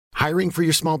Hiring for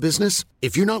your small business?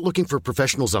 If you're not looking for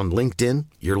professionals on LinkedIn,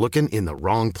 you're looking in the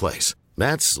wrong place.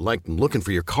 That's like looking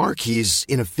for your car keys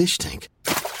in a fish tank.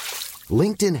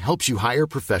 LinkedIn helps you hire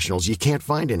professionals you can't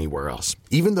find anywhere else,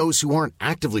 even those who aren't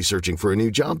actively searching for a new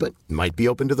job but might be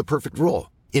open to the perfect role.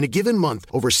 In a given month,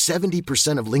 over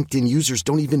 70% of LinkedIn users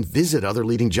don't even visit other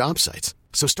leading job sites.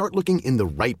 So start looking in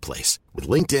the right place. With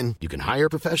LinkedIn, you can hire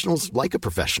professionals like a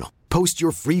professional. Post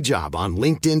your free job on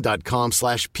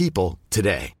linkedin.com/people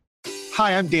today. Hi,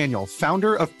 I'm Daniel,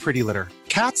 founder of Pretty Litter.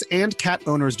 Cats and cat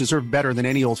owners deserve better than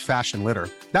any old-fashioned litter.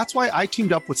 That's why I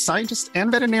teamed up with scientists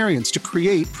and veterinarians to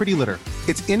create Pretty Litter.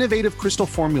 Its innovative crystal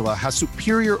formula has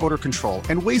superior odor control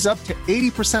and weighs up to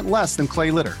 80% less than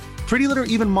clay litter. Pretty Litter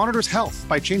even monitors health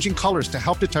by changing colors to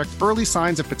help detect early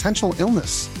signs of potential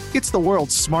illness. It's the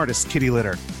world's smartest kitty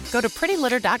litter. Go to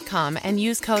prettylitter.com and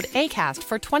use code ACAST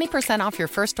for 20% off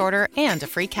your first order and a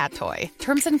free cat toy.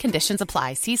 Terms and conditions apply.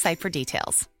 See site for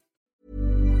details.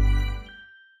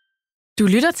 Du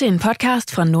lytter til en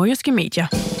podcast fra Nordjyske Medier.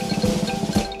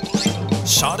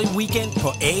 Så er det weekend på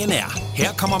ANR.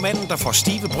 Her kommer manden, der får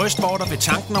stive brystvorter ved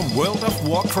tanken om World of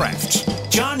Warcraft.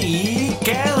 Johnny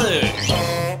Gade!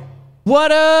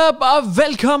 What up, og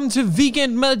velkommen til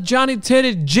Weekend med Johnny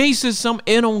Teddy Jesus, som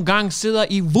endnu en gang sidder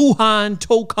i Wuhan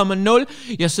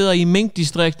 2.0. Jeg sidder i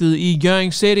minkdistriktet i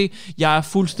Hjørring City. Jeg er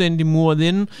fuldstændig muret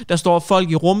inde. Der står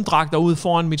folk i rumdragter ude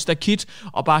foran mit stakit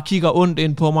og bare kigger ondt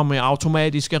ind på mig med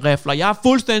automatiske rifler. Jeg er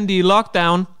fuldstændig i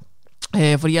lockdown.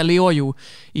 Fordi jeg lever jo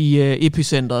i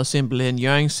epicentret, simpelthen,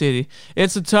 Hjørring City.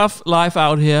 It's a tough life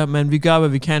out here, men vi gør, hvad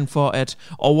vi kan for at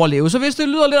overleve. Så hvis det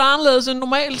lyder lidt anderledes end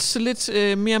normalt, lidt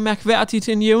mere mærkværdigt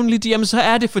end jævnligt, jamen så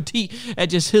er det fordi,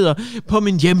 at jeg sidder på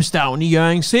min hjemstavn i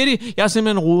Hjørring City. Jeg har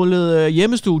simpelthen rullet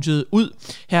hjemmestudiet ud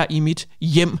her i mit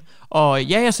hjem. Og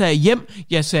ja, jeg sagde hjem,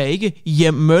 jeg sagde ikke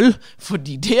hjemmøl,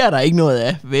 fordi det er der ikke noget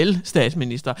af, vel,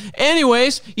 statsminister.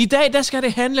 Anyways, i dag der skal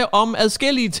det handle om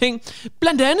adskillige ting,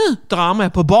 blandt andet drama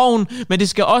på Borgen, men det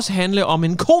skal også handle om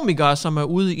en komiker, som er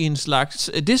ude i en slags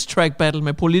diss track battle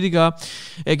med politikere.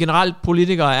 Generelt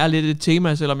politikere er lidt et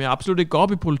tema, selvom jeg absolut ikke går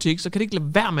op i politik, så kan det ikke lade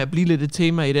være med at blive lidt et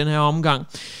tema i den her omgang.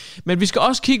 Men vi skal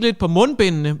også kigge lidt på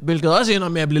mundbindene, hvilket også ender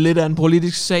med at blive lidt af en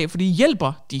politisk sag, fordi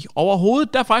hjælper de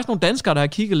overhovedet? Der er faktisk nogle danskere, der har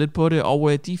kigget lidt på det,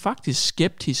 og de er faktisk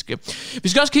skeptiske. Vi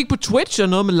skal også kigge på Twitch og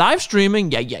noget med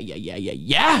livestreaming.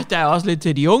 Ja, der er også lidt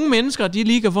til de unge mennesker, de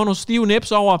lige kan få nogle stive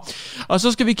nips over. Og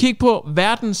så skal vi kigge på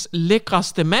verdens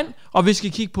lækreste mand, og vi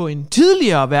skal kigge på en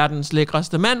tidligere verdens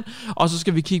lækreste mand, og så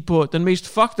skal vi kigge på den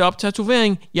mest fucked up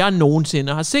tatovering, jeg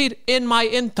nogensinde har set in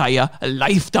my entire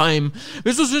lifetime.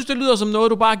 Hvis du synes, det lyder som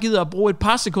noget, du bare gider at bruge et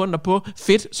par sekunder på,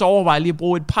 fedt, så overvej lige at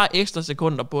bruge et par ekstra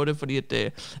sekunder på det, fordi det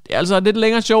er altså et lidt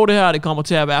længere show det her, det kommer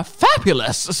til at være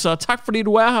fabulous. Så tak fordi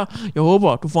du er her. Jeg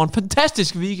håber, du får en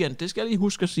fantastisk weekend. Det skal jeg lige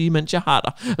huske at sige, mens jeg har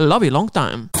dig. Love you long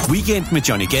time. Weekend med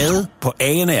Johnny Gade på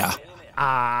ANR.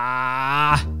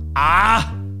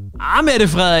 Mette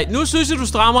Frederik, nu synes jeg, du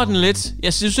strammer den lidt.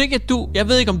 Jeg synes ikke, at jeg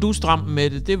ved ikke, om du er stram med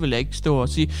det vil jeg ikke stå og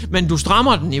sige, men du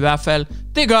strammer den i hvert fald.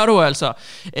 Det gør du altså.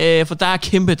 For der er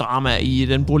kæmpe drama i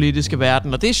den politiske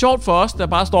verden, og det er sjovt for os, der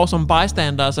bare står som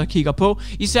bystander og så kigger på.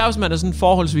 Især hvis man er sådan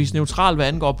forholdsvis neutral, hvad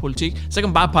angår politik, så kan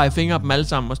man bare pege fingre på dem alle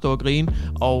sammen og stå og grine.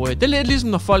 Og det er lidt ligesom,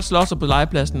 når folk slås på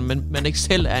legepladsen, men man ikke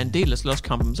selv er en del af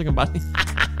slåskampen, så kan man bare sige,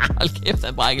 hold kæft,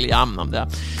 han brækker lige armen om der.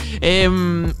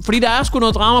 Fordi der er sgu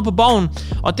noget drama på Borgen,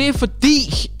 og det er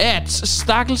fordi, at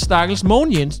stakkels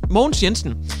Mogens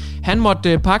Jensen, han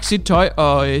måtte pakke sit tøj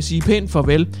og sige pænt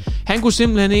farvel. Han kunne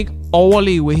simpelthen ikke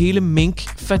overleve hele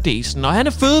minkfadesen. Og han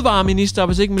er fødevareminister,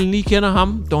 hvis ikke man lige kender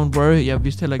ham. Don't worry, jeg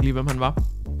vidste heller ikke lige, hvem han var.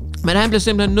 Men han bliver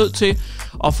simpelthen nødt til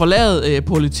at forlade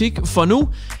politik for nu.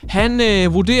 Han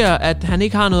vurderer, at han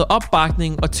ikke har noget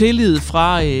opbakning og tillid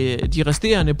fra de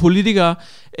resterende politikere,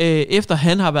 efter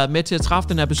han har været med til at træffe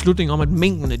den her beslutning om, at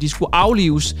minkene de skulle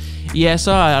aflives. Ja,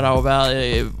 så har der jo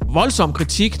været voldsom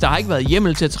kritik. Der har ikke været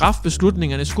hjemmel til at træffe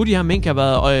beslutningerne. Skulle de her mink have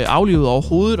været aflivet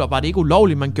overhovedet, og var det ikke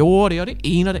ulovligt, man gjorde det, og det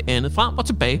ene og det andet frem og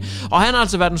tilbage. Og han har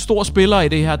altså været en stor spiller i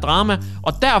det her drama,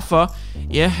 og derfor,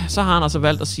 ja, så har han altså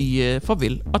valgt at sige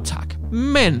farvel og tak.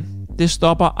 Men det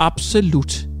stopper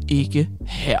absolut ikke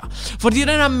her. Fordi den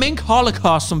her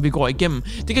mink-holocaust, som vi går igennem,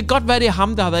 det kan godt være, det er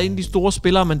ham, der har været en af de store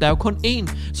spillere, men der er jo kun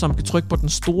én, som kan trykke på den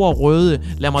store røde,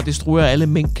 lad mig destruere alle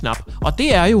mink-knap. Og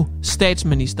det er jo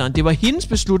statsministeren. Det var hendes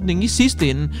beslutning i sidste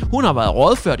ende. Hun har været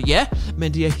rådført, ja,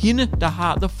 men det er hende, der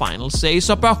har the final say.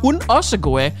 Så bør hun også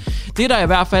gå af. Det er der i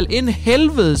hvert fald en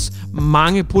helvedes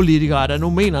mange politikere, der nu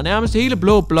mener nærmest hele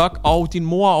blå blok, og din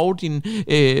mor og din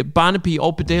barnepige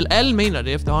og pedel, alle mener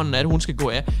det efterhånden, at hun skal gå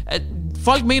af.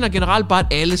 Folk mener generelt bare, at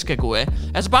alle skal gå af.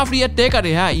 Altså bare fordi jeg dækker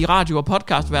det her i radio- og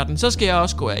podcastverdenen, så skal jeg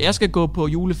også gå af. Jeg skal gå på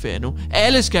juleferie nu.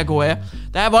 Alle skal gå af.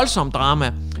 Der er voldsomt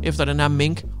drama efter den her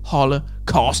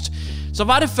mink-holocaust. Så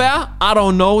var det fair? I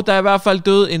don't know. Der er i hvert fald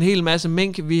død en hel masse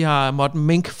mink. Vi har måttet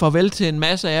mink farvel til en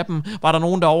masse af dem. Var der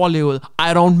nogen, der overlevede?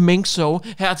 I don't mink so.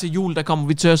 Her til jul, der kommer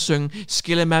vi til at synge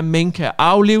Skille med minka,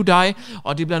 afliv dig.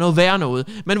 Og det bliver noget værre noget.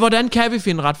 Men hvordan kan vi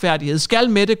finde retfærdighed? Skal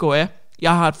Mette gå af?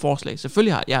 Jeg har et forslag.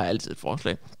 Selvfølgelig har jeg altid et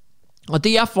forslag. Og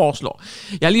det jeg foreslår,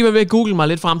 jeg er lige ved at google mig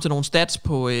lidt frem til nogle stats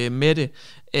på Mette,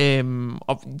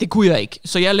 og det kunne jeg ikke.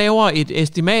 Så jeg laver et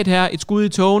estimat her, et skud i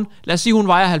tågen. Lad os sige, hun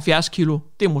vejer 70 kilo.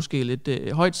 Det er måske lidt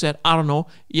højt sat, I don't know.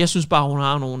 Jeg synes bare, hun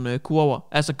har nogle kurver.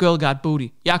 Altså, girl got booty.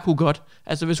 Jeg kunne godt.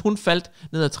 Altså, hvis hun faldt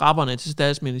ned ad trapperne til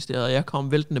Statsministeriet, og jeg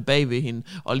kom væltende bag ved hende,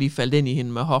 og lige faldt ind i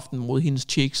hende med hoften mod hendes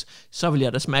cheeks, så ville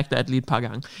jeg da smække det lige et par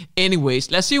gange.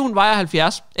 Anyways, lad os sige, hun vejer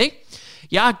 70, ikke?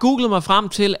 Jeg har googlet mig frem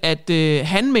til, at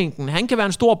hanmængden, han kan være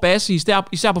en stor basse,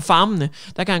 især på farmene.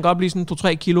 Der kan han godt blive sådan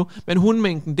 2-3 kilo. Men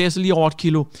hundmængden, det er så lige over 1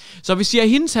 kilo. Så vi siger,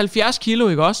 hendes 70 kilo,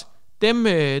 ikke også? Dem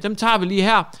tager vi lige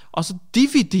her. Og så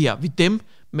dividerer vi dem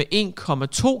med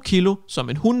 1,2 kilo, som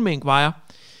en hundmængde vejer.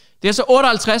 Det er så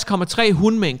 58,3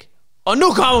 hundmængde. Og nu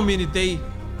kommer min idé.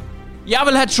 Jeg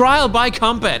vil have trial by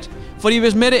combat. Fordi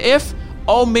hvis Mette F.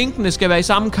 og minkene skal være i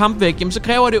samme kampvægt, jamen så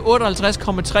kræver det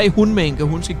 58,3 hundmængde,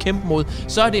 hun skal kæmpe mod.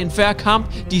 Så er det en fair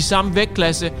kamp, de er i samme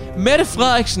vægtklasse. Mette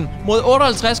Frederiksen mod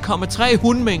 58,3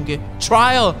 hundmængde.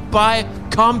 Trial by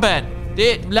combat.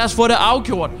 Lad os få det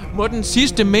afgjort. Må den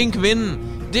sidste mink vinde.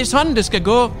 Det er sådan, det skal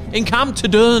gå. En kamp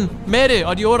til døden. Mette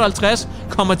og de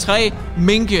 58,3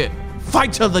 minke.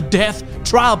 Fight to the death.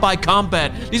 Trial by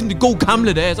combat. Ligesom de gode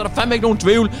gamle dage. Så er der fandme ikke nogen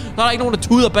tvivl. Så er der ikke nogen, der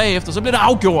tuder bagefter. Så bliver det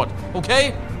afgjort.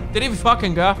 Okay? Det er det, vi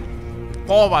fucking gør.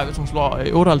 Overvej, hvis hun slår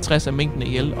 58 af minkene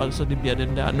ihjel, og så det bliver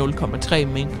den der 0,3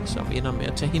 mink, som ender med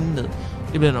at tage hende ned.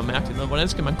 Det bliver noget mærkeligt noget. Hvordan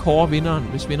skal man kåre vinderen,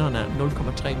 hvis vinderen er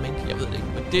 0,3 mink? Jeg ved det ikke,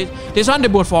 men det er sådan,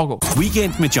 det burde foregå.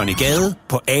 Weekend med Johnny Gade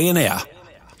på ANR.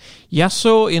 Jeg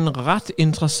så en ret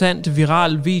interessant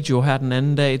viral video her den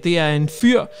anden dag. Det er en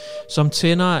fyr, som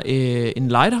tænder en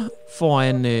lighter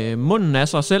foran munden af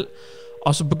sig selv,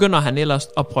 og så begynder han ellers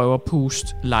at prøve at puste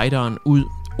lighteren ud.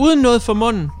 Uden noget for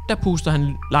munden, der puster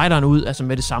han lighteren ud, altså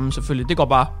med det samme selvfølgelig. Det går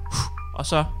bare, og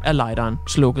så er lighteren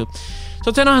slukket.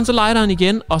 Så tænder han så lighteren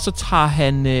igen, og så tager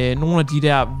han nogle af de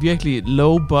der virkelig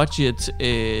low budget,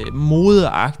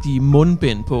 modeagtige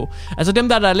mundbind på. Altså dem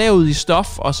der er lavet i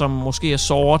stof, og som måske er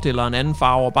sort eller en anden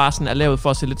farve, og bare sådan er lavet for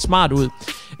at se lidt smart ud.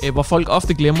 Hvor folk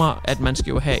ofte glemmer, at man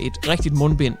skal jo have et rigtigt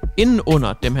mundbind inden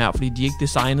under dem her, fordi de er ikke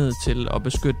designet til at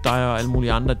beskytte dig og alle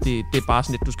mulige andre. Det er bare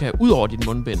sådan lidt, du skal have ud over dit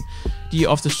mundbind. De er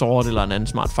ofte sort eller en anden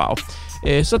smart farve.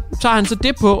 Så tager han så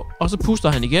det på, og så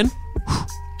puster han igen.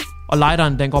 Og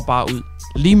lighteren, den går bare ud.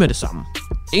 Lige med det samme.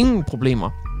 Ingen problemer.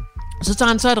 Så tager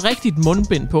han så et rigtigt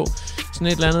mundbind på. Sådan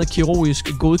et eller andet kirurgisk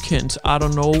godkendt. I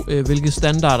don't know, hvilke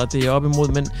standarder det er op imod.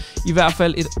 Men i hvert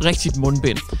fald et rigtigt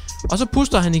mundbind. Og så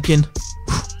puster han igen.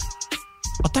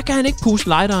 Og der kan han ikke puste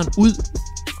lighteren ud.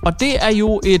 Og det er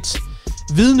jo et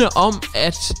vidne om,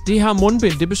 at det her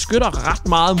mundbind, det beskytter ret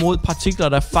meget mod partikler,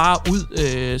 der farer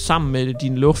ud sammen med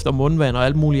din luft og mundvand og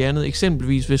alt muligt andet.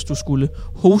 Eksempelvis hvis du skulle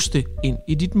hoste ind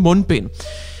i dit mundbind.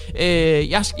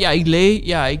 Jeg er ikke læge,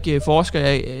 jeg er ikke forsker,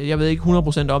 jeg ved ikke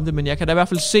 100% om det, men jeg kan da i hvert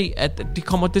fald se, at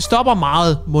det stopper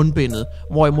meget mundbindet,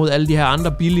 hvorimod alle de her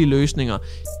andre billige løsninger,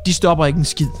 de stopper ikke en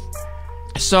skid.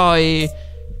 Så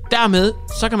dermed,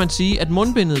 så kan man sige, at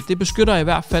mundbindet, det beskytter i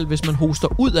hvert fald, hvis man hoster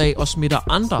ud af og smitter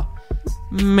andre.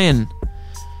 Men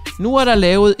nu er der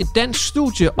lavet et dansk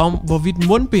studie om, hvorvidt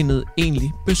mundbindet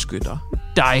egentlig beskytter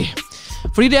dig.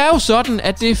 Fordi det er jo sådan,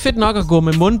 at det er fedt nok at gå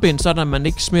med mundbind, sådan at man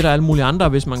ikke smitter alle mulige andre,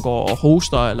 hvis man går og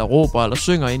hoster, eller råber, eller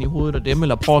synger ind i hovedet af dem,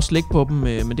 eller prøver at slikke på dem,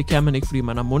 men det kan man ikke, fordi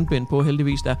man har mundbind på,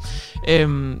 heldigvis der.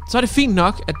 Så er det fint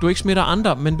nok, at du ikke smitter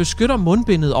andre, men beskytter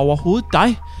mundbindet overhovedet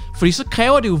dig? Fordi så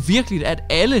kræver det jo virkelig, at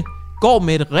alle går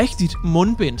med et rigtigt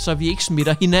mundbind, så vi ikke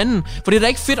smitter hinanden. For det er da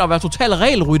ikke fedt at være total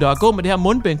regelrytter og gå med det her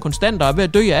mundbind konstant og er ved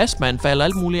at dø af astmaanfald og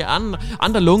alt mulige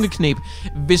andre lungeknep.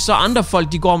 Hvis så andre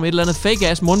folk, de går med et eller andet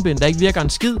fake-ass mundbind, der ikke virker en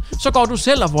skid, så går du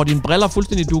selv og får dine briller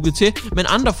fuldstændig dukket til, men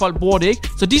andre folk bruger det ikke.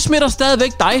 Så de smitter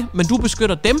stadigvæk dig, men du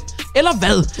beskytter dem, eller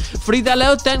hvad? Fordi der er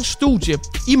lavet et dansk studie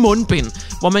i mundbind,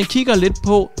 hvor man kigger lidt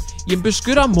på, jamen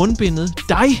beskytter mundbindet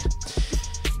dig?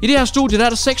 I det her studie, der er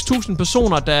der 6.000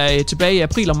 personer, der tilbage i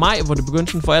april og maj, hvor det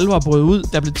begyndte for alvor at bryde ud,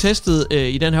 der blev testet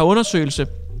i den her undersøgelse.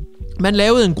 Man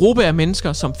lavede en gruppe af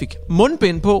mennesker, som fik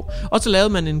mundbind på, og så lavede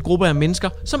man en gruppe af mennesker,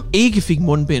 som ikke fik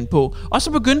mundbind på. Og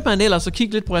så begyndte man ellers at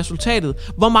kigge lidt på resultatet.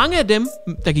 Hvor mange af dem,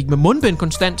 der gik med mundbind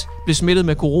konstant, blev smittet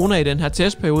med corona i den her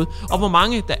testperiode, og hvor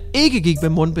mange, der ikke gik med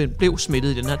mundbind, blev smittet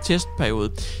i den her testperiode.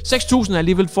 6.000 er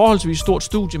alligevel et forholdsvis stort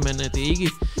studie, men det er ikke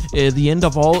the end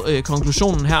of all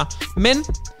konklusionen her. Men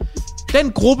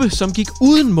den gruppe, som gik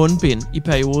uden mundbind i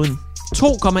perioden,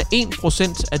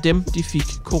 2,1% af dem, de fik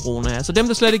corona. Altså dem,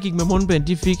 der slet ikke gik med mundbind,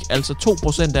 de fik altså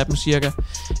 2% af dem cirka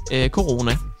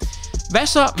corona. Hvad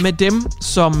så med dem,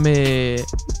 som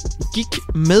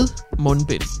gik med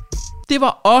mundbind? Det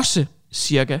var også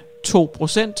cirka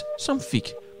 2%, som fik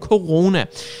corona.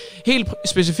 Helt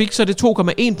specifikt så er det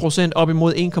 2,1% op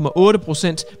imod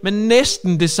 1,8%, men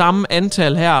næsten det samme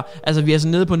antal her. Altså vi er altså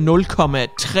nede på 0,3%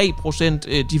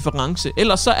 difference.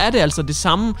 Ellers så er det altså det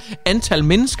samme antal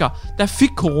mennesker, der fik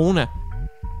corona. Er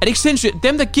det ikke sindssygt?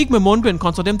 Dem, der gik med mundbind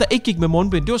kontra dem, der ikke gik med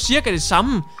mundbind, det var cirka det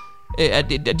samme af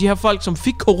de her folk, som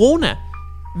fik corona.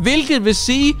 Hvilket vil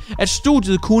sige, at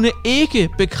studiet kunne ikke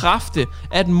bekræfte,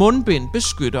 at mundbind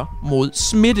beskytter mod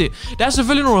smitte. Der er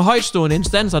selvfølgelig nogle højtstående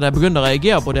instanser, der er begyndt at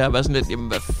reagere på det her. Hvad sådan lidt, jamen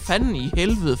hvad fanden i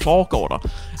helvede foregår der?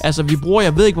 Altså vi bruger,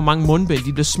 jeg ved ikke hvor mange mundbind,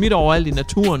 de bliver smidt overalt i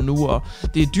naturen nu, og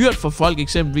det er dyrt for folk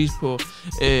eksempelvis på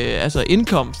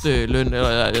indkomstløn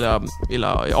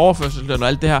eller overførselsløn og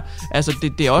alt det her. Altså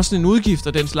det er også en udgift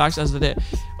og den slags. Altså, det,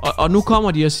 og nu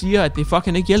kommer de og siger, at det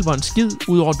fucking ikke hjælper en skid,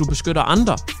 udover at du beskytter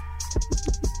andre.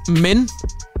 Men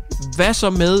hvad så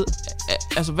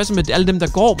med alle dem, der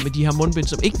går med de her mundbind,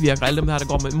 som ikke virker? Alle dem her, der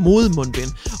går med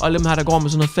modmundbind, og alle dem her, der går med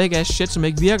sådan noget fake ass shit, som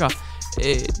ikke virker.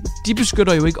 De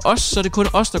beskytter jo ikke os, så det er kun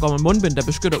os, der går med mundbind, der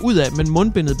beskytter udad. Men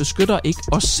mundbindet beskytter ikke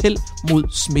os selv mod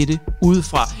smitte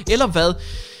udefra. Eller hvad?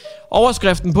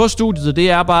 Overskriften på studiet, det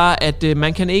er bare, at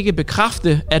man kan ikke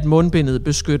bekræfte, at mundbindet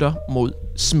beskytter mod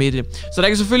smitte. Så der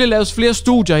kan selvfølgelig laves flere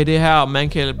studier i det her, og man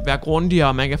kan være grundigere,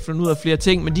 og man kan finde ud af flere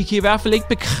ting, men de kan i hvert fald ikke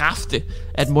bekræfte,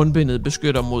 at mundbindet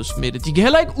beskytter mod smitte. De kan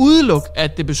heller ikke udelukke,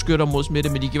 at det beskytter mod smitte,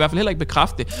 men de kan i hvert fald heller ikke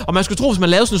bekræfte det. Og man skulle tro, hvis man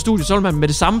lavede sådan et studie, så ville man med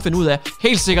det samme finde ud af,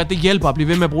 helt sikkert, det hjælper at blive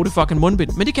ved med at bruge det fucking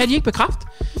mundbind. Men det kan de ikke bekræfte.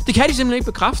 Det kan de simpelthen ikke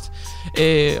bekræfte.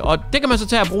 Og det kan man så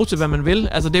tage og bruge til, hvad man vil.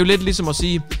 Altså, det er jo lidt ligesom at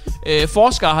sige,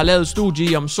 forskere har lavet et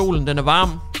studie i, om solen den er varm.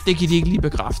 Det kan de ikke lige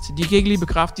bekræfte. De kan ikke lige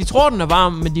bekræfte. De tror, den er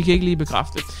varm, men de kan ikke lige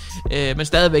bekræfte. Men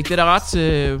stadigvæk, det er da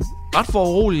ret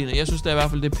foruroligende. Jeg synes da i hvert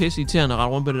fald, det er pisse irriterende at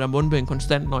rende rundt med det der mundbind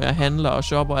konstant, når jeg handler og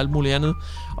shopper og alt muligt andet.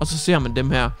 Og så ser man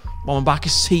dem her, hvor man bare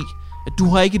kan se, at du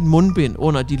har ikke et mundbind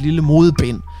under dit lille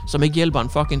modebind, som ikke hjælper en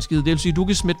fucking skid. Det vil sige, at du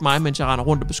kan smitte mig, mens jeg render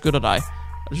rundt og beskytter dig.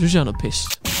 Og det synes jeg er noget pis.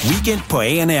 Weekend på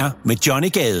ANR med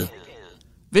Johnny Gade.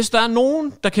 Hvis der er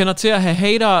nogen, der kender til at have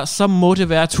hater, så må det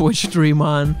være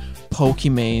Twitch-streameren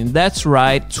Pokimane. That's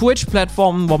right.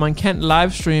 Twitch-platformen, hvor man kan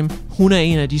livestream. Hun er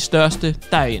en af de største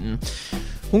derinde.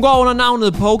 Hun går under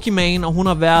navnet Pokimane, og hun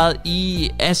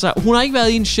har ikke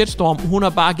været i en shitstorm. Hun har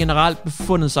bare generelt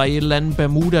befundet sig i et eller andet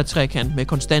Bermuda-trekant med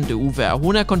konstante uvejr.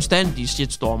 Hun er konstant i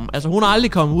shitstormen. Altså, hun er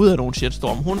aldrig kommet ud af nogen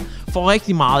shitstorm. Hun får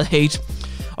rigtig meget hate.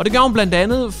 Og det gør hun blandt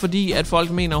andet, fordi at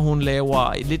folk mener, at hun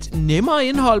laver et lidt nemmere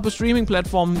indhold på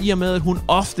streamingplatformen, i og med, at hun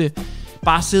ofte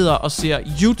bare sidder og ser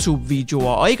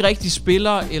YouTube-videoer, og ikke rigtig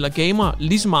spiller eller gamer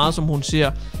lige så meget, som hun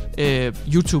ser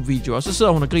YouTube-videoer. Så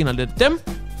sidder hun og griner lidt af dem.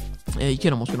 I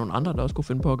kender måske nogle andre, der også kunne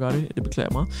finde på at gøre det. Det beklager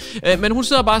mig. Men hun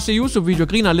sidder bare og ser YouTube-videoer,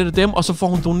 griner lidt af dem, og så får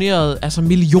hun doneret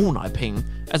millioner af penge.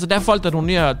 Altså, der er folk, der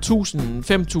donerer 1.000,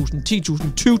 5.000,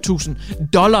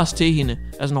 10.000, $20.000 til hende.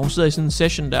 Altså, når hun sidder i sådan en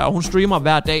session der, og hun streamer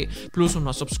hver dag, plus hun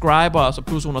har subscribers, og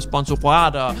plus hun har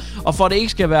sponsorater, og for at det ikke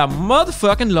skal være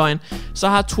motherfucking løgn, så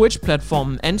har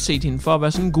Twitch-platformen anset hende for at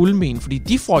være sådan en guldmine, fordi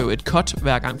de får jo et cut,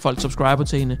 hver gang folk subscriber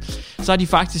til hende. Så har de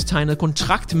faktisk tegnet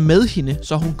kontrakt med hende,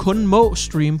 så hun kun må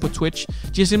streame på Twitch.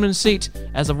 De har simpelthen set,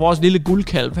 altså vores lille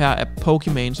guldkalv her af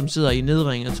Pokimane, som sidder i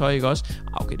nedringet tøj, ikke også?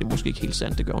 Okay, det er måske ikke helt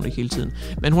sandt, det gør hun ikke hele tiden.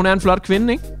 Men hun er en flot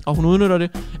kvinde, ikke? Og hun udnytter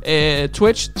det.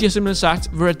 Twitch, de har simpelthen sagt,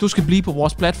 at du skal blive på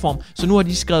vores platform. Så nu har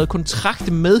de skrevet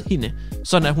kontrakt med hende,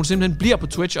 sådan at hun simpelthen bliver på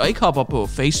Twitch og ikke hopper på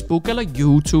Facebook eller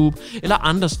YouTube eller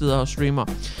andre steder og streamer.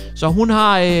 Så hun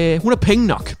har penge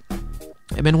nok.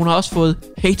 Men hun har også fået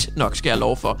hate nok, skal jeg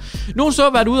love for. Nu har hun så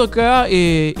været ude og gøre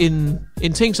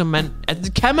en ting, som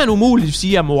det kan man umuligt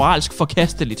sige er moralsk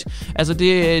forkasteligt. Altså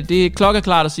det er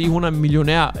klokkeklart at sige, at hun er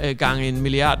millionær gange en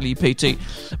milliard lige pt.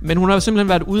 Men hun har simpelthen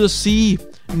været ude og sige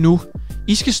nu,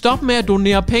 I skal stoppe med at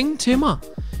donere penge til mig.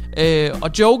 Og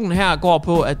joken her går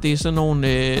på, at det er sådan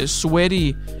nogle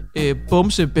sweaty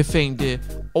bumsebefængte,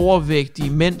 overvægtige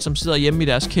mænd, som sidder hjemme i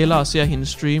deres kælder og ser hende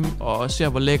stream, og ser,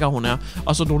 hvor lækker hun er.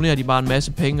 Og så donerer de bare en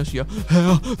masse penge og siger,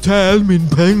 her, tag alle mine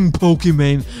penge,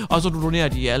 Pokémon. Og så donerer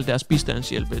de alle deres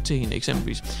bistandshjælp til hende,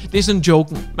 eksempelvis. Det er sådan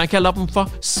joken. Man kalder dem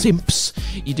for simps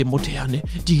i det moderne,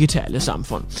 digitale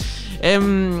samfund.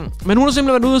 Men hun har simpelthen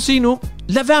været ude at sige nu,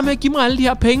 lad være med at give mig alle de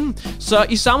her penge. Så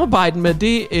i samarbejde med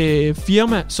det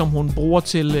firma, som hun bruger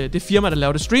til, det firma, der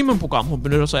laver det streamingprogram, hun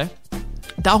benytter sig af,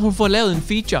 der har hun fået lavet en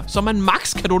feature, så man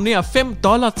max kan donere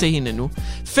 $5 til hende nu.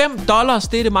 $5,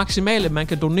 det er det maksimale, man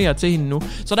kan donere til hende nu.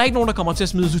 Så der er ikke nogen, der kommer til at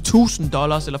smide $1.000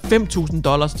 eller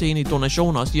 $5.000 til hende i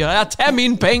donationer og siger, ja, tag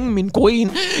mine penge, min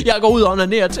queen. Jeg går ud og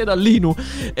onanerer til dig lige nu.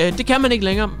 Det kan man ikke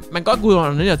længere. Man kan godt gå ud og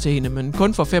onanere til hende, men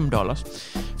kun for $5.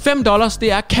 $5,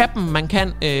 det er kappen, man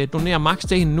kan donere max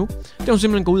til hende nu. Det har hun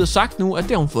simpelthen gået ud og sagt nu, at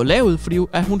det har hun fået lavet, fordi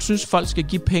at hun synes, folk skal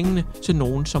give pengene til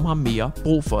nogen, som har mere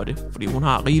brug for det. Fordi hun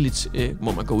har rigeligt,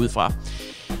 må man gå ud fra.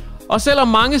 Og selvom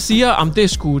mange siger, at det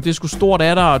er sgu stort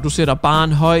af dig, og du sætter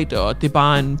barren højt, og det er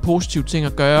bare en positiv ting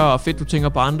at gøre, og fedt, du tænker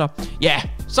på andre. Ja,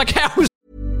 så kan hun.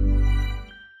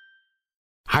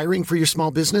 Hiring for your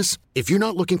small business? If you're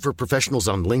not looking for professionals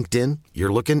on LinkedIn,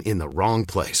 you're looking in the wrong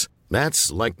place.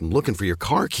 That's like looking for your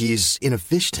car keys in a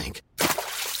fish tank.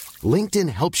 LinkedIn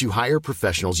helps you hire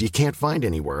professionals you can't find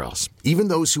anywhere else, even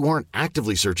those who aren't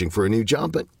actively searching for a new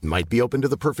job but might be open to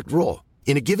the perfect role.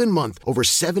 In a given month, over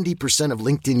 70% of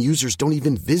LinkedIn users don't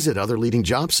even visit other leading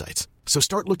job sites. So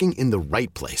start looking in the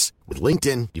right place. With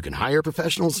LinkedIn, you can hire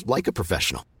professionals like a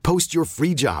professional. Post your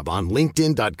free job on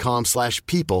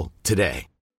linkedin.com/people today.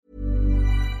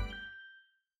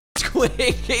 Skulle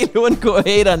ikke helt undgå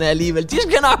haterne alligevel. De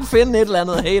skal nok finde et eller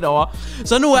andet hate over.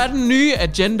 Så nu er den nye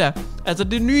agenda, altså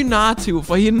det nye narrativ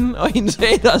for hende og hendes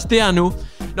haters, det er nu.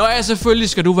 Nå ja, selvfølgelig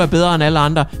skal du være bedre end alle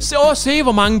andre. Se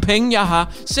hvor mange penge jeg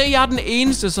har. Se, jeg er den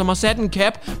eneste, som har sat en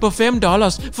cap på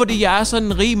 $5, fordi jeg er sådan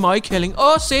en rig møgkælling.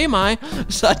 Se mig.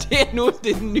 Så det er nu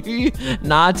det nye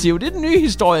narrativ. Det er den nye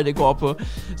historie, det går på.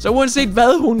 Så uanset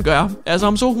hvad hun gør, altså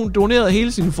om så hun donerede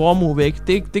hele sin formue væk,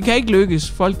 det kan ikke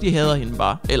lykkes. Folk, de hader hende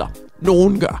bare. Eller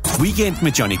nogen gør. Weekend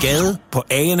med Johnny Gade på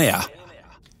ANR.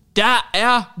 Der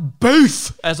er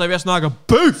beef. Altså, jeg snakker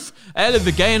beef. Alle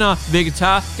veganere,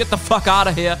 vegetar, get the fuck out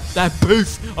of here. Der er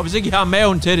beef. Og hvis ikke I har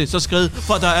maven til det, så skrid,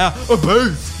 for der er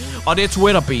beef. Og det er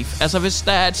Twitter beef. Altså, hvis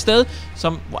der er et sted,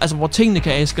 hvor tingene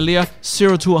kan eskalere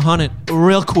 0 to 100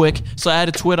 real quick, så er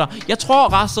det Twitter. Jeg tror,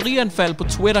 raserianfald på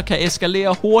Twitter kan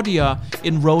eskalere hurtigere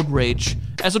end road rage.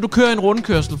 Altså, du kører en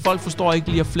rundkørsel, folk forstår ikke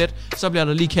lige at flet, så bliver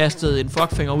der lige kastet en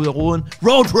fuckfinger ud af ruden.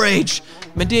 Road rage!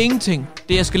 Men det er ingenting.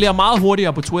 Det eskalerer meget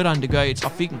hurtigere på Twitter, end det gør i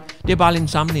trafikken. Det er bare lige en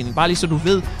sammenligning. Bare lige så du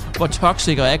ved, hvor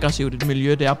toxic og aggressivt et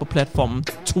miljø det er på platformen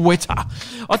Twitter.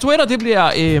 Og Twitter, det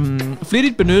bliver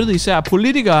flittigt benyttet især af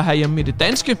politikere herhjemme i det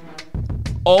danske.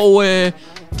 Og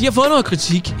de har fået noget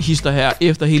kritik, hister her,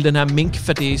 efter hele den her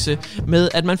minkfadese, med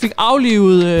at man fik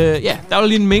aflivet, der var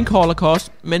lige en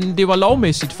mink-holocaust, men det var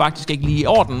lovmæssigt faktisk ikke lige i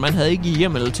orden. Man havde ikke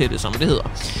hjemmel til det, som det hedder.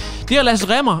 Det har Lasse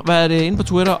Remmer været inde på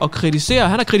Twitter og kritisere.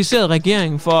 Han har kritiseret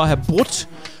regeringen for at have brudt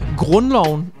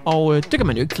grundloven, og det kan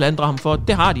man jo ikke klandre ham for.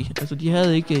 Det har de. Altså, de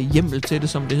havde ikke hjemmel til det,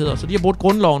 som det hedder. Så de har brudt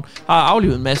grundloven, har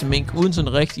aflivet en masse mink, uden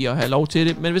sådan rigtigt at have lov til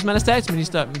det. Men hvis man er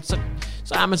statsminister,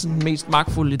 så er man sådan den mest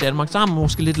magtfulde i Danmark. Så har man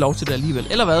måske lidt lov til det alligevel.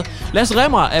 Eller hvad? Lasse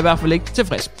Remmer er i hvert fald ikke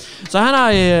tilfreds. Så han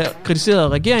har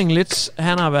kritiseret regeringen lidt.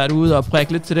 Han har været ude og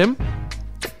prikke lidt til dem.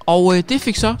 Og det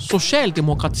fik så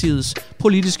Socialdemokratiets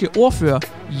politiske ordfører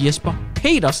Jesper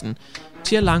Petersen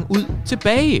til at lange ud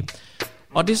tilbage.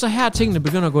 Og det er så her, tingene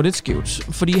begynder at gå lidt skævt.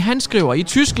 Fordi han skriver, i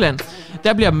Tyskland,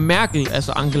 der bliver Merkel,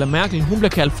 altså Angela Merkel, hun bliver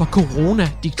kaldt for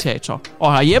coronadiktator.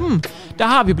 Og herhjemme, der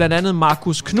har vi blandt andet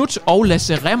Markus Knudt og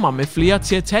Lasse Remmer med flere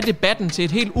til at tage debatten til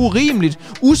et helt urimeligt,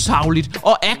 usagligt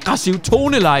og aggressivt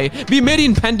toneleje. Vi er midt i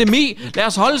en pandemi. Lad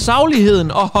os holde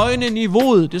sagligheden og højne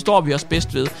niveauet. Det står vi os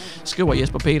bedst ved, skriver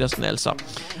Jesper Petersen altså.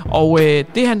 Og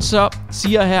det han så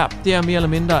siger her, det er mere eller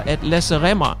mindre, at Lasse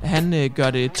Remmer, han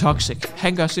gør det toxic.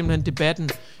 Han gør simpelthen debatten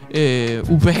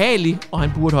ubehagelig, og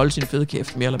han burde holde sin fede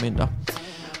kæft, mere eller mindre.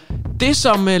 Det,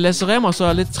 som Lasse Remmer så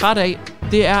er lidt træt af,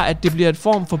 det er, at det bliver et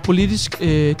form for politisk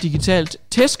digitalt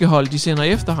tæskehold, de sender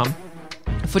efter ham.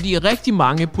 Fordi rigtig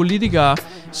mange politikere,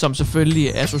 som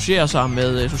selvfølgelig associerer sig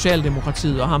med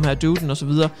Socialdemokratiet og ham her duden og så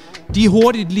videre, de er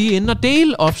hurtigt lige inde og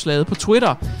dele opslaget på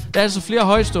Twitter. Der er altså flere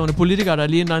højtstående politikere, der er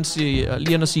lige inde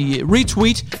og sige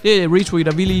retweet. Det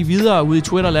retweeter vi lige videre ude i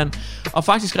Twitterland. Og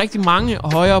faktisk rigtig mange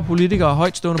højere politikere,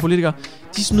 højtstående politikere,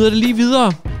 de smider det lige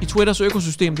videre i Twitters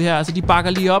økosystem, det her. Altså, de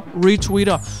bakker lige op,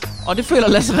 retweeter. Og det føler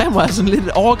Lasse Remmer er sådan lidt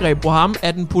et overgreb på ham,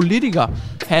 at en politiker,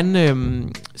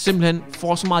 han simpelthen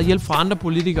får så meget hjælp fra andre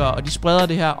politikere, og de spreder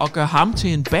det her og gør ham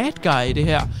til en bad guy i det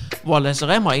her, hvor Lasse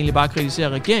Rimmer egentlig bare kritiserer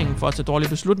regeringen for at tage dårlige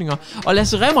beslutninger. Og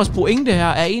Lasse Rimmers pointe her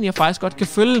er en, jeg faktisk godt kan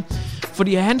følge,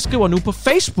 fordi han skriver nu på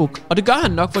Facebook, og det gør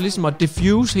han nok for ligesom at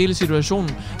diffuse hele situationen,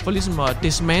 for ligesom at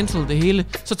dismantle det hele.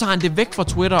 Så tager han det væk fra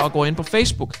Twitter og går ind på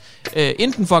Facebook.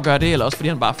 Enten for at gøre det, eller også fordi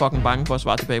han bare er fucking bange for at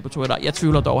svare tilbage på Twitter. Jeg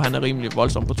tvivler dog, han er rimelig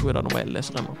voldsom på Twitter normalt,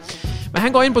 Lasse Rimmer. Men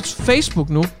han går ind på Facebook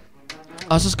nu,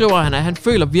 og så skriver han, at han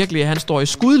føler virkelig, at han står i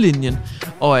skudlinjen,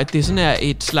 og at det sådan er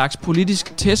et slags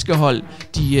politisk tæskehold,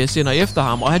 de sender efter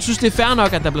ham. Og han synes, det er fair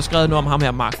nok, at der bliver skrevet noget om ham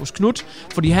her, Marcus Knudt,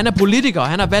 fordi han er politiker,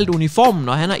 han har valgt uniformen,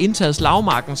 og han har indtaget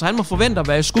slagmarken, så han må forvente at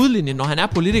være i skudlinjen, når han er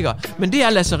politiker. Men det er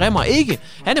Lasse Rimmer ikke.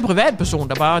 Han er privatperson,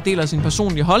 der bare deler sin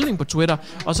personlige holdning på Twitter,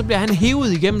 og så bliver han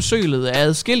hævet igennem sølet af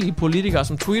adskillige politikere,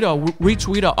 som tweeter og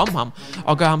retweeter om ham,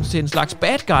 og gør ham til en slags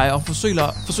bad guy, og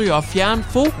forsøger at fjerne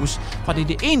fokus fra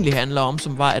det egentlig handler om,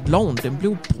 som var, at loven den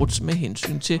blev brudt med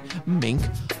hensyn til mink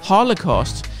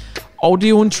holocaust. Og det er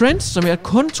jo en trend, som jeg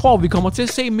kun tror, vi kommer til at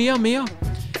se mere og mere,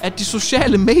 at de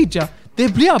sociale medier,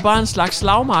 det bliver bare en slags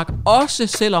slagmark, også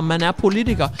selvom man er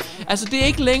politiker. Altså, det er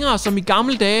ikke længere som i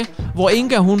gamle dage, hvor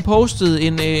Inga, hun postede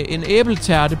en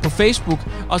æbletærte på Facebook,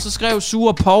 og så skrev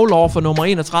Sure Paul over for nummer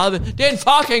 31, det er en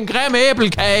fucking grim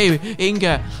æblekage,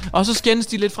 Inga. Og så skændes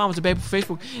de lidt frem og tilbage på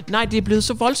Facebook. Nej, det er blevet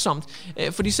så voldsomt,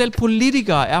 fordi selv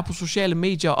politikere er på sociale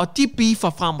medier, og de beefer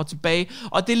frem og tilbage,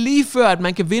 og det er lige før, at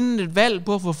man kan vinde et valg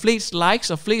på at få flest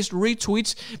likes og flest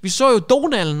retweets. Vi så jo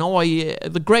Donalden over i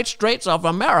The Great Straits of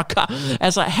America.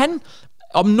 Altså, han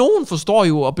om nogen forstår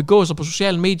jo at begå sig på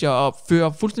sociale medier og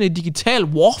føre fuldstændig digital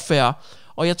warfare.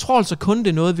 Og jeg tror altså kun, det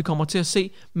er noget, vi kommer til at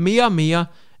se mere og mere.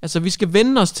 Altså, vi skal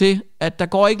vende os til, at der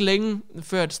går ikke længe,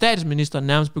 før at statsministeren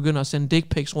nærmest begynder at sende dick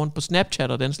pics rundt på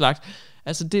Snapchat og den slags.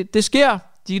 Altså, det sker.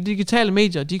 De digitale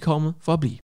medier, de er kommet for at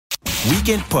blive.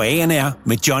 Weekend på ANR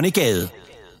med Johnny Gade.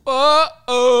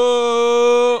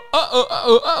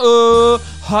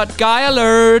 Hot guy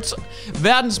alert.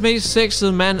 Verdens mest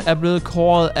sexede mand er blevet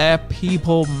kåret af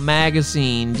People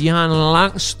Magazine. De har en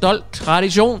lang, stolt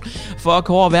tradition for at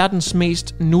kåre verdens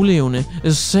mest nulevende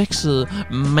sexede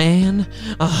man.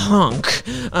 Hunk.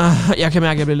 Jeg kan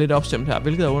mærke, at jeg bliver lidt opstemt her,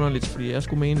 hvilket er underligt, fordi jeg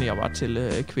skulle mene, at jeg var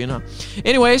til kvinder.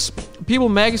 Anyways, People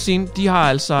Magazine, de har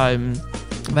altså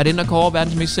været inde og kåre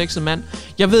verdens mest sexede mand.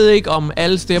 Jeg ved ikke, om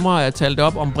alle stemmer er talt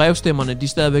op, om brevstemmerne de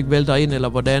stadigvæk vælter ind, eller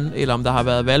hvordan, eller om der har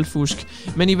været valgfusk.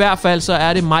 Men i hvert fald så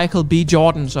er det Michael B.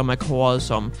 Jordan, som er kåret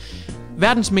som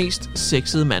verdens mest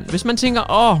sexede mand. Hvis man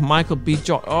tænker, Michael B.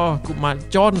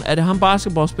 Jordan, er det ham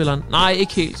basketballspilleren? Nej,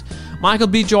 ikke helt.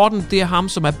 Michael B. Jordan, det er ham,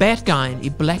 som er bad guyen i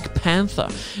Black Panther.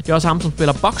 Det er også ham, som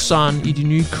spiller bokseren i de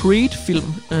nye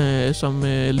Creed-film, som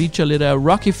leacher lidt af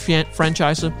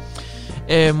Rocky-franchise.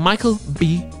 Michael B.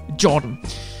 Jordan.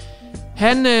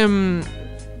 Han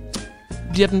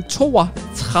bliver den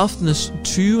 32.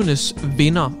 20.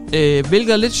 vinder.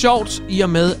 Hvilket er lidt sjovt, i og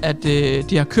med, at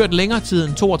de har kørt længere tid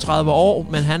end 32 år,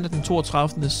 men han er den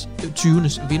 32. 20.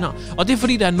 vinder. Og det er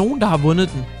fordi, der er nogen, der har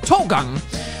vundet den 2 gange.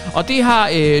 Og det har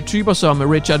typer som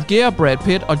Richard Gere, Brad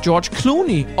Pitt og George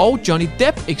Clooney og Johnny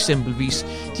Depp eksempelvis.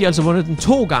 De har altså vundet den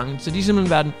 2 gange, så de er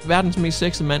simpelthen verdens mest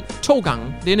sexede mand 2 gange.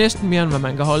 Det er næsten mere, end hvad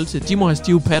man kan holde til. De må have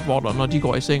stive patvorter, når de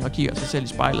går i seng og kigger sig selv i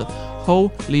spejlet.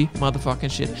 Holy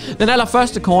motherfucking shit. Den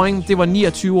allerførste kåring, det var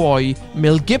 29-årige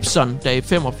Mel Gibson, der i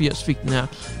 85 fik den her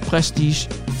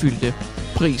prestigefyldte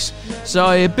pris.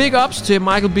 Så big ups til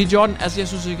Michael B. Jordan. Altså, jeg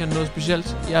synes ikke, han er noget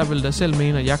specielt. Jeg vil da selv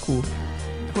mene, at jeg kunne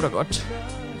da godt...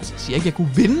 Altså, jeg siger ikke, jeg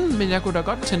kunne vinde, men jeg kunne da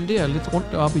godt tendere lidt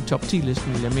rundt deroppe i top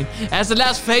 10-listen, vil jeg mene. Altså, lad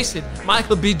os face it.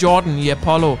 Michael B. Jordan i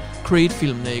Apollo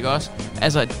Creed-filmene, ikke også?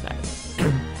 Altså,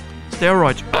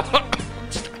 steroids.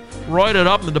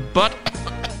 Roided up in the butt.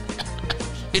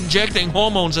 Injecting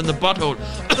hormones in the butthole.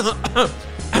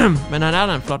 Men han er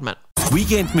da en flot mand.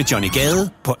 Weekend med Johnny Gade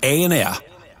på ANR.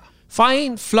 Fra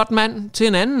en flot mand til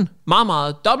en anden, meget,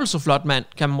 meget dobbelt så flot mand,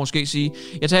 kan man måske sige.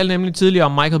 Jeg talte nemlig tidligere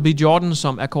om Michael B. Jordan,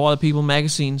 som er kåret af People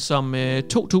Magazine som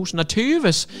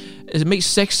 2020's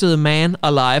mest sexede man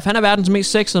alive. Han er verdens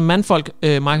mest sexede mandfolk,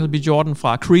 Michael B. Jordan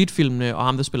fra Creed-filmene, og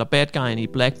ham, der spiller bad guyen i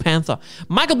Black Panther.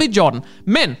 Michael B. Jordan,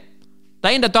 men... der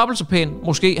er en, der er dobbelt så pæn,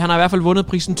 måske. Han har i hvert fald vundet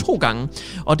prisen 2 gange.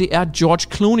 Og det er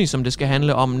George Clooney, som det skal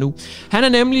handle om nu. Han er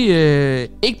nemlig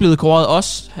ikke blevet kåret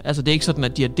også. Altså, det er ikke sådan,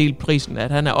 at de har delt prisen,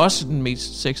 at han er også den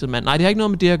mest sexede mand. Nej, det har ikke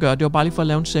noget med det at gøre. Det var bare lige for at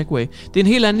lave en segway. Det er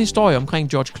en helt anden historie omkring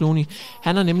George Clooney.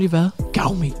 Han har nemlig været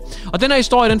gavmild. Og den her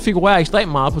historie, den figurerer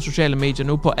ekstremt meget på sociale medier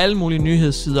nu, på alle mulige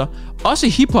nyhedssider. Også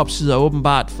hiphop-sider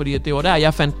åbenbart, fordi det var der,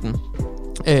 jeg fandt den.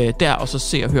 Der, og så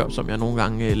Se og Hør, som jeg nogle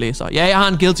gange læser. Ja, jeg har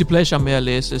en guilty pleasure med at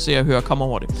læse Se og Hør, kom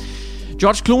over det.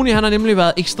 George Clooney, han har nemlig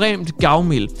været ekstremt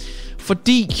gavmild,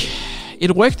 fordi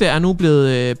et rygte er nu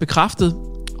blevet bekræftet,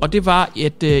 og det var,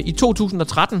 at i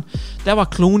 2013, der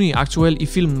var Clooney aktuel i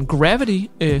filmen Gravity,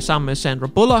 sammen med Sandra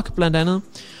Bullock blandt andet.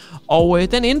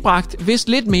 Og den indbragte vist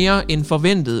lidt mere end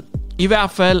forventet. I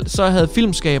hvert fald så havde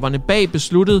filmskaberne bag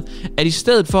besluttet, at i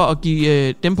stedet for at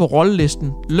give dem på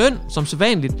rollelisten løn, som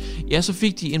sædvanligt, ja, så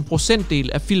fik de en procentdel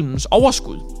af filmens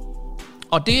overskud.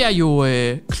 Og det er jo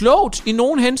klogt i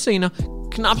nogle henseender,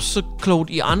 knap så klogt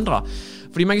i andre.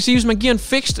 Fordi man kan sige, hvis man giver en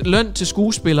fikst løn til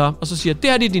skuespillere, og så siger, det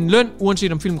her det er din løn,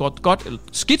 uanset om filmen går godt eller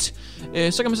skidt,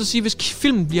 så kan man så sige, hvis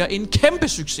filmen bliver en kæmpe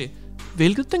succes,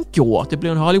 hvilket den gjorde. Det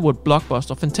blev en Hollywood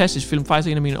blockbuster, fantastisk film,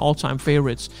 faktisk en af mine all-time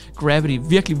favorites, Gravity,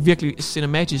 virkelig, virkelig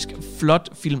cinematisk, flot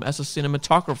film, altså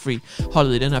cinematography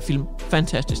holdet i den her film,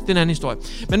 fantastisk, det er en anden historie.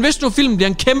 Men hvis nu filmen bliver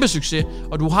en kæmpe succes,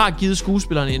 og du har givet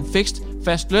skuespillerne en fikst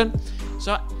fast løn,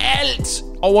 så alt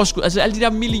overskud, altså alle de der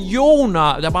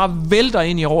millioner, der bare vælter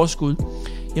ind i overskud,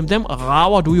 jamen dem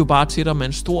rager du jo bare til dig med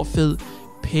en stor fed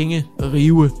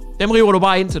pengerive. Dem river du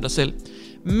bare ind til dig selv.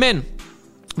 Men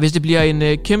hvis det bliver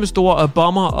en kæmpe stor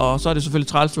bomber, og så er det selvfølgelig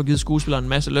træls, for at give skuespilleren en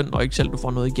masse løn, og ikke selv du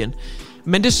får noget igen.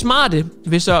 Men det smarte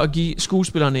ved så at give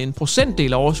skuespillerne en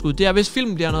procentdel af overskud, det er, hvis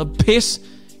filmen bliver noget pis,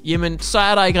 jamen så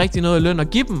er der ikke rigtig noget løn at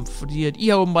give dem, fordi at I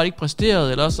har åbenbart ikke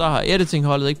præsteret, eller så har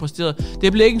editingholdet ikke præsteret.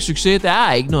 Det bliver ikke en succes, der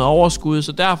er ikke noget overskud,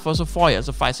 så derfor så får jeg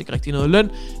altså faktisk ikke rigtig noget løn.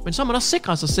 Men så må man også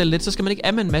sikre sig selv lidt, så skal man ikke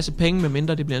af med en masse penge,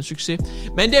 medmindre det bliver en succes.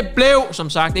 Men det blev, som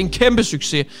sagt, en kæmpe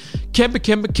succes.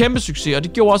 Kæmpe succes, og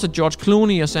det gjorde også, at George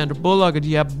Clooney og Sandra Bullock og de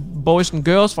her boys and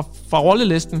girls fra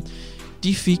rollelisten,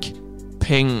 de fik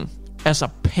penge. Altså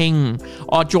penge.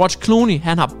 Og George Clooney,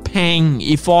 han har penge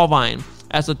i forvejen.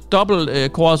 Altså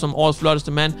dobbelt kåret som årets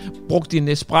flotteste mand, brugt i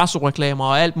Nespresso-reklamer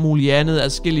og alt muligt andet,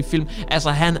 adskillige film. Altså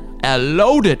han er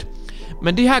loaded.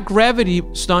 Men det her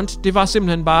Gravity-stunt, det var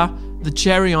simpelthen bare the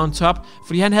cherry on top,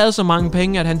 fordi han havde så mange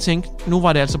penge, at han tænkte, nu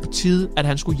var det altså på tide, at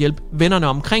han skulle hjælpe vennerne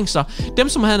omkring sig. Dem,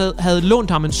 som havde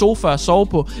lånt ham en sofa at sove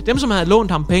på, dem, som havde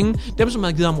lånt ham penge, dem, som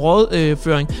havde givet ham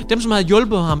rådføring, dem, som havde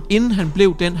hjulpet ham, inden han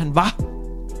blev den, han var.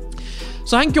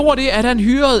 Så han gjorde det, at han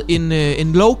hyrede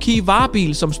en low-key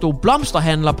varebil, som stod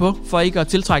blomsterhandler på, for ikke at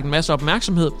tiltrække en masse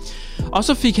opmærksomhed. Og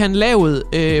så fik han lavet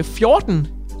 14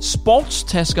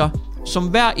 sportstasker, som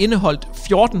hver indeholdt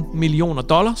 $14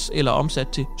 millioner, eller omsat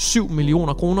til 7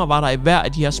 millioner kroner, var der i hver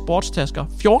af de her sportstasker.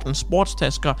 14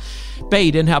 sportstasker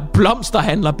bag den her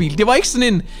blomsterhandlerbil. Det var ikke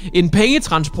sådan en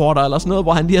pengetransporter eller sådan noget,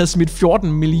 hvor han lige havde smidt $14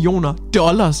 millioner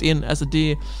ind. Altså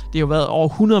det har jo været over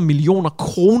 100 millioner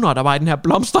kroner, der var i den her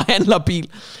blomsterhandlerbil.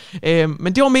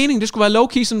 Men det var meningen, det skulle være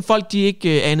low-key, sådan folk de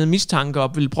ikke anede mistanke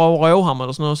og ville prøve at røve ham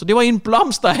eller sådan noget. Så det var en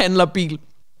blomsterhandlerbil.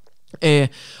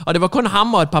 Og det var kun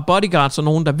ham og et par bodyguards og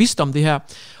nogen, der vidste om det her.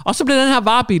 Og så blev den her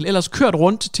varebil ellers kørt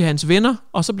rundt til hans venner,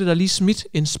 og så blev der lige smidt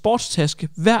en sportstaske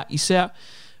hver især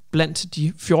blandt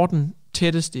de 14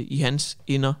 tætteste i hans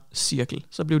indercirkel.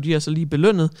 Så blev de altså lige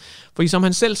belønnet, fordi som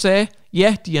han selv sagde,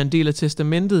 ja, de er en del af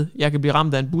testamentet, jeg kan blive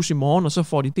ramt af en bus i morgen, og så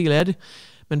får de del af det.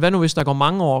 Men hvad nu hvis der går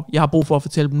mange år? Jeg har brug for at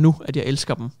fortælle dem nu, at jeg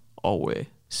elsker dem, og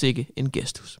sikke en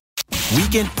gestus.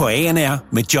 Weekend på ANR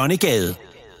med Johnny Gade.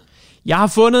 Jeg har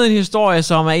fundet en historie,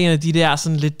 som er en af de der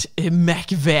sådan lidt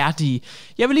mærkværdige.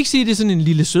 Jeg vil ikke sige, at det er sådan en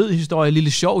lille sød historie, en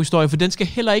lille sjov historie, for den skal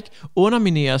heller ikke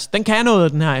undermineres. Den kan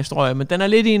noget, den her historie, men den er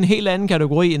lidt i en helt anden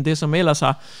kategori, end det, som ellers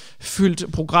har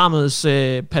fyldt programmets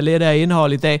palet af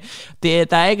indhold i dag.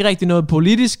 Der er ikke rigtig noget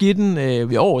politisk i den.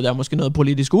 Jo, der er måske noget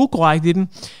politisk ukorrekt i den.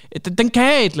 Den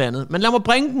kan et eller andet, men lad mig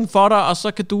bringe den for dig, og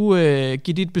så kan du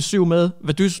give dit besøg med,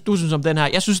 hvad du synes om den her.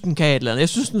 Jeg synes, den kan et eller andet. Jeg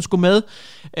synes, den skulle med.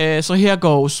 Så her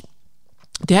goes.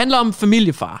 Det handler om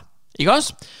familiefar, ikke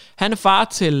også? Han er far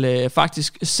til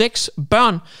faktisk 6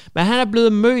 børn, men han er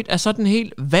blevet mødt af sådan en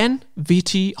helt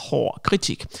vanvittig hård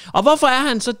kritik. Og hvorfor er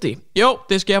han så det? Jo,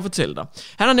 det skal jeg fortælle dig.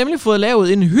 Han har nemlig fået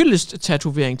lavet en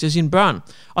hyldest-tatovering til sine børn.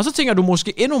 Og så tænker du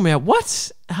måske endnu mere,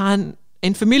 what? Har han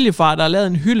en familiefar, der har lavet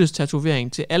en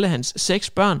hyldest-tatovering til alle hans 6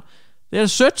 børn? Det er da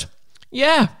sødt.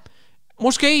 Ja,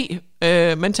 måske.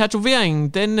 Men tatoveringen,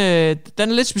 den er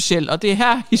lidt speciel, og det er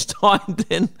her historien,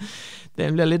 den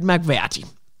bliver lidt mærkværdig.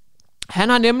 Han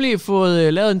har nemlig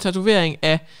fået lavet en tatovering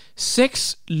af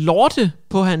 6 lorte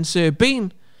på hans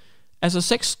ben. Altså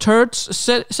 6 turds,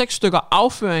 6 stykker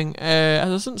afføring,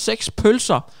 altså sådan 6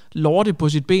 pølser lorte på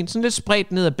sit ben, sådan lidt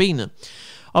spredt ned ad benet.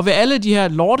 Og ved alle de her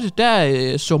lorte,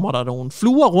 der summer der nogle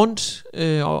fluer rundt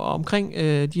omkring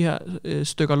de her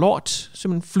stykker lort.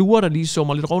 Simpelthen fluer, der lige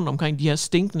summer lidt rundt omkring de her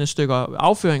stinkende stykker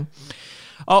afføring.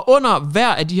 Og under hver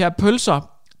af de her pølser,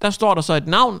 der står der så et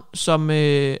navn, som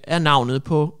er navnet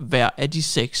på hver af de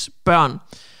 6 børn.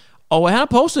 Og han har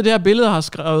postet det her billede og har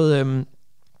skrevet,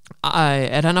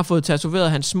 at han har fået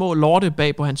tatoveret hans små lorte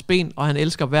bag på hans ben, og han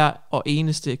elsker hver og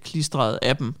eneste klistrede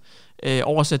af dem.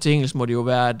 Oversat til engelsk må det jo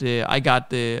være, at I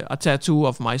got a tattoo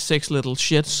of my six little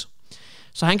shits.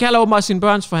 Så han kalder åbenbart sine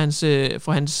børn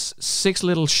for hans six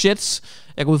little shits.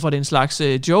 Jeg går ud fra, det er en slags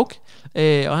joke.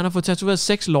 Og han har fået tatoveret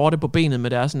 6 lorte på benet med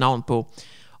deres navn på.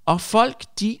 Og folk,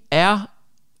 de er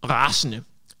rasende.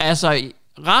 Altså,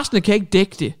 rasende kan ikke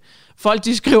dække det. Folk,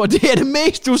 de skriver, det er det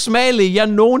mest usmagelige, jeg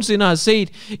nogensinde har set.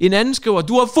 En anden skriver,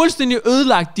 du har fuldstændig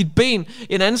ødelagt dit ben.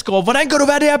 En anden skriver, hvordan kan du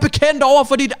være det her bekendt over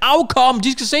for dit afkom?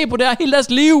 De skal se på det her hele deres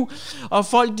liv. Og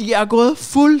folk, de er gået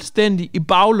fuldstændig i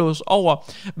baglås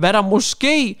over, hvad der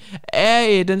måske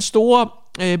er den store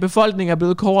befolkning er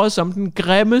blevet kåret som den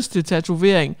grimmeste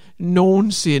tatovering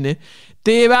nogensinde.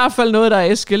 Det er i hvert fald noget, der er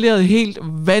eskaleret helt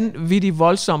vanvittigt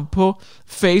voldsomt på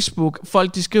Facebook.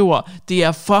 Folk, de skriver, det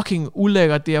er fucking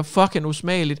ulækkert, det er fucking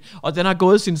usmageligt, og den har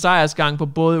gået sin sejrsgang på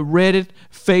både Reddit,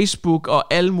 Facebook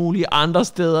og alle mulige andre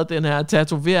steder, den her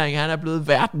tatovering. Han er blevet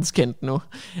verdenskendt nu.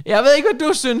 Jeg ved ikke, hvad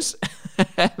du synes,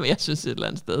 men jeg synes et eller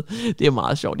andet sted, det er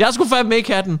meget sjovt. Jeg skulle fandme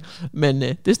ikke have den, men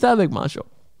det er stadigvæk meget sjovt.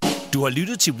 Du har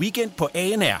lyttet til Weekend på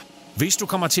ANR. Hvis du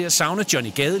kommer til at savne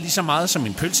Johnny Gade lige så meget som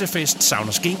en pølsefest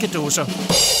savner skinkedåser,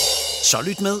 så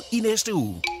lyt med i næste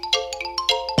uge.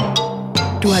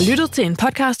 Du har lyttet til en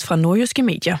podcast fra Nordjyske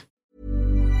Medier.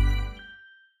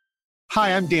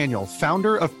 Hi, I'm Daniel,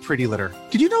 founder of Pretty Litter.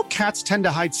 Did you know cats tend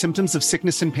to hide symptoms of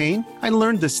sickness and pain? I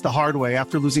learned this the hard way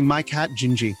after losing my cat,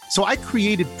 Gingy. So I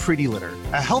created Pretty Litter,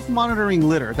 a health monitoring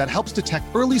litter that helps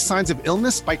detect early signs of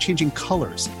illness by changing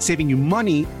colors, saving you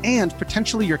money and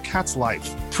potentially your cat's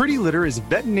life. Pretty Litter is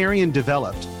veterinarian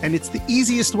developed, and it's the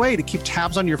easiest way to keep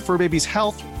tabs on your fur baby's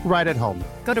health right at home.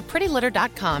 Go to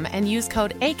prettylitter.com and use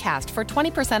code ACAST for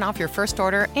 20% off your first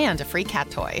order and a free cat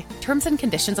toy. Terms and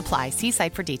conditions apply. See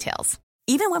site for details.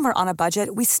 Even when we're on a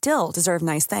budget, we still deserve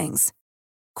nice things.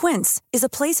 Quince is a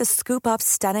place to scoop up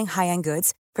stunning high-end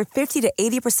goods for 50 to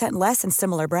 80% less than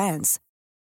similar brands.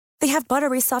 They have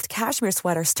buttery soft cashmere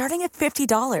sweaters starting at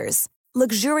 $50,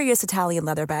 luxurious Italian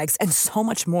leather bags, and so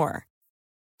much more.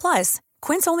 Plus,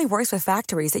 Quince only works with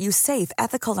factories that use safe,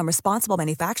 ethical, and responsible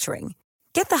manufacturing.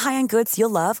 Get the high-end goods you'll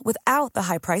love without the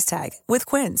high price tag with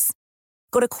Quince.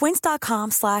 Go to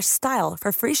quince.com/style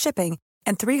for free shipping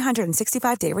and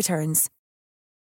 365-day returns.